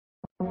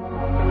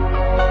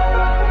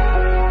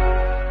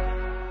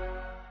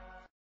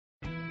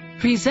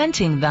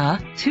Presenting the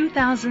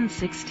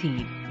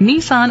 2016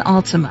 Nissan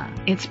Altima.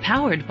 It's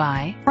powered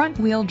by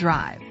front-wheel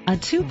drive, a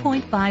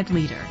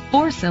 2.5-liter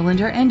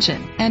four-cylinder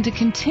engine, and a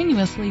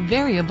continuously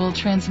variable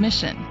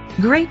transmission.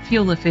 Great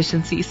fuel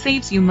efficiency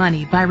saves you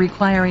money by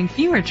requiring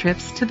fewer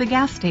trips to the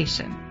gas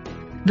station.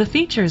 The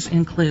features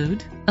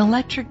include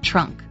electric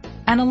trunk,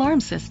 an alarm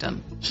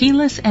system,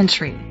 keyless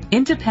entry,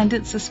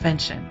 independent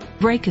suspension,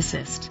 brake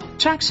assist,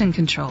 traction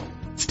control,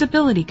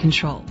 stability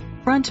control,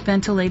 front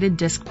ventilated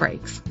disc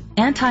brakes,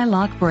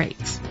 anti-lock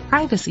brakes,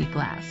 privacy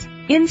glass.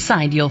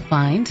 Inside you'll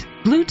find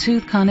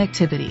Bluetooth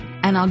connectivity,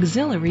 an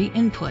auxiliary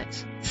input,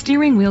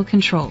 steering wheel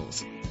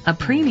controls, a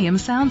premium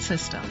sound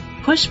system,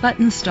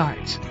 push-button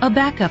start, a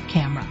backup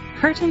camera,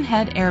 curtain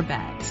head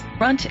airbags,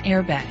 front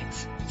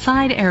airbags,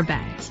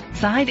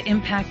 side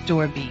impact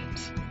door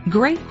beams.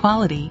 Great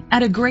quality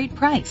at a great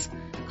price.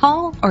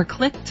 Call or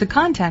click to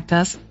contact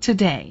us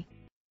today.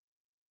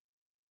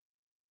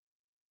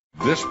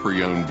 This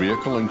pre-owned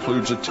vehicle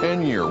includes a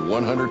 10-year,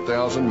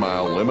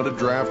 100,000-mile limited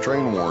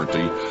drivetrain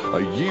warranty,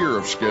 a year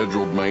of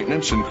scheduled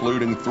maintenance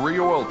including 3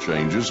 oil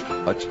changes,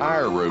 a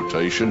tire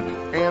rotation,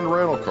 and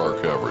rental car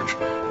coverage.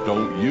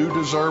 Don't you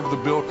deserve the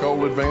Bill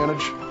Cole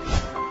advantage?